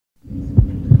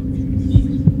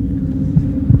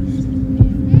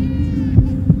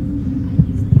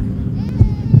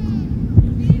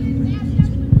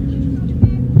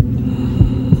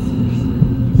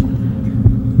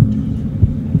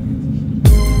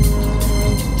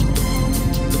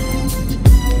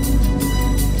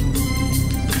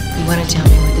Want to tell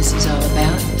me what this is all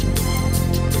about?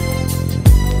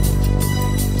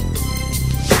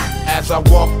 As I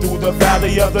walk through the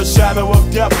valley of the shadow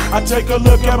of death, I take a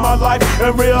look at my life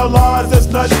and realize there's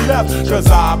nothing left. Cause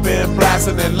I've been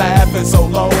blasting and laughing so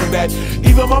long that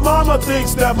even my mama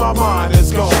thinks that my mind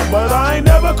is gone. But I ain't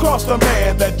never crossed a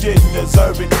man that didn't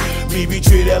deserve it. Me be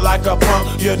treated like a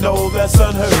punk, you know that's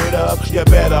unheard of. You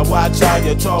better watch how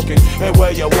you're talking and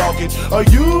where you're walking, or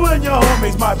you and your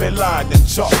homies might be lined in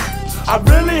chalk. I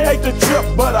really hate the trip,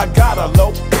 but I gotta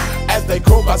low. As they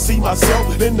croak, I see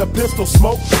myself in the pistol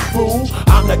smoke. Fool,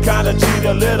 I'm the kind of G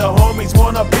the little homies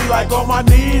wanna be like, on my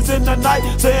knees in the night,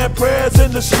 saying prayers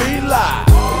in the street light.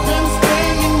 Been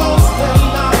spending most of their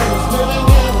lives living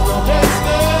in the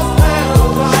gangster's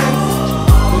paradise.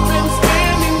 We've been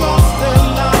spending most of their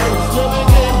lives living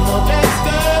in the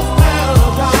gangster's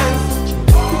paradise.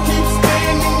 We keep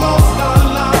spending most of our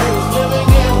lives living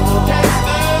in the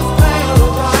gangster's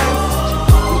paradise.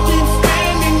 We keep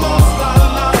spending most of our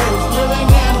lives living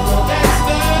in the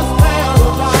gangster's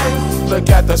paradise. Look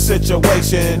at the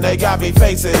situation they got me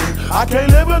facing. I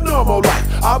can't live a normal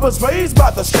life. I was raised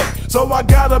by the state, so I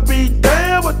gotta be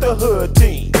down with the hood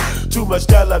team. Too much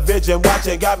television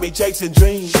watching got me chasing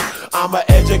dreams. I'm an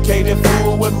educated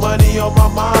fool with money on my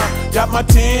mind. Got my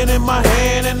tin in my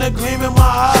hand and a gleam in my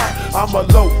eye. I'm a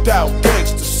loped out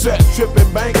gangster, set tripping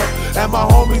banker, and my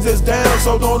homies is down,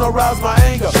 so don't arouse my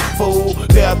anger. Fool,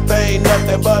 death ain't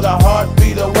nothing but a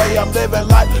heartbeat away. I'm living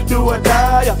life, do or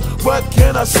die. What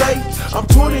can I say? I'm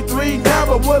 23 now,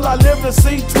 but will I live to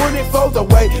see 24? The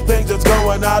way things is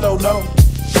going, I don't know.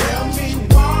 Tell me,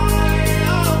 why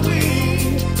are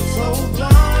we so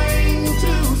blind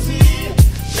to see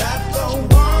that the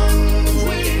ones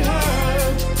we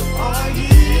hurt are you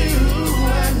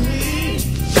and me?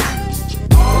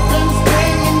 We've been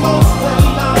spending most of our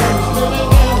lives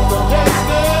living in the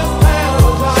gangster's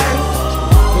paradise.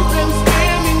 We've been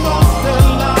spending most of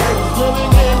our lives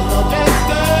living in the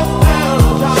gangster's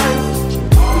paradise.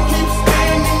 We keep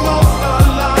spending most of our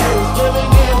lives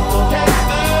living in the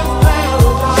gangster's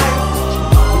paradise.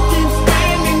 We keep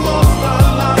spending most of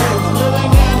our lives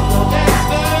living in the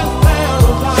gangster's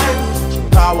paradise.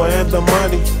 Power and the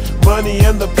money, money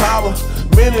and the power.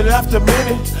 Minute after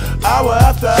minute, hour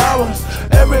after hour,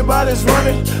 everybody's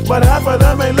running, but half of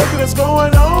them ain't looking what's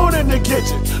going on in the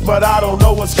kitchen. But I don't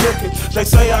know what's cooking. They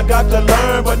say I got to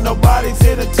learn, but nobody's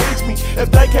here to teach me.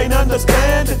 If they can't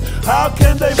understand it, how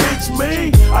can they reach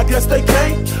me? I guess they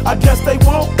can't, I guess they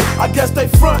won't, I guess they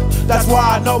front. That's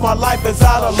why I know my life is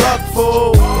out of luck,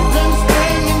 fool. We've been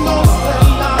spending most of our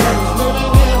lives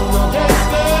living in the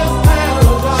gangster's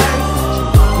paradise.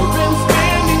 We've been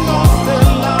spending most of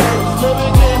our lives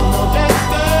living in the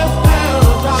gangster's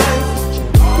paradise.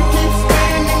 We keep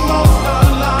spending most of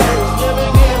our lives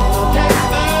living in the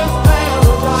gangster's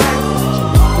paradise.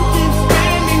 We keep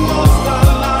spending most of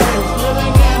our lives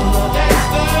living in the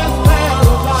gangster's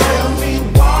paradise. Tell me,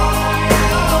 why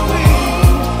are we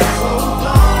so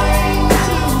blind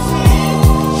to see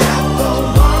that the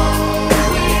ones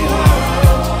we hurt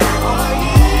are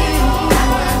you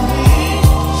and me?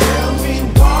 Tell me,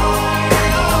 why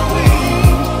are we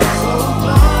so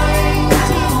blind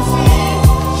to see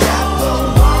that the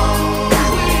ones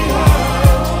we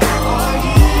hurt are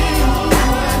you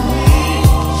and me?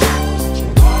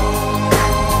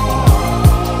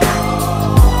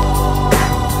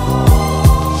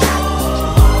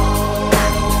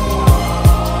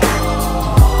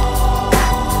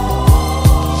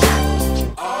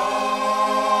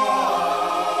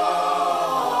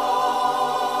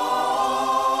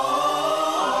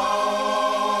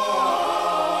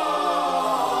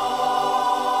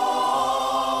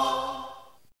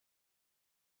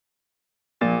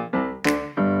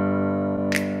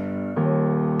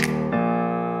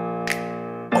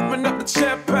 Open up the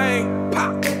champagne,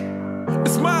 pop.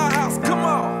 It's my house, come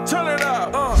on, turn it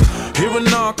up. Hear a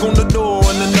knock on the door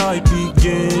and the night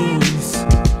begins.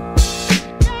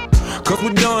 Cause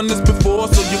we've done this before,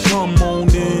 so you come on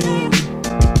in.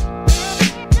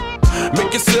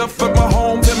 Make yourself at my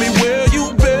home, tell me where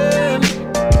you been.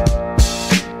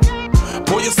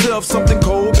 Pour yourself something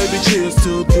cold, baby, cheers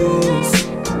to this.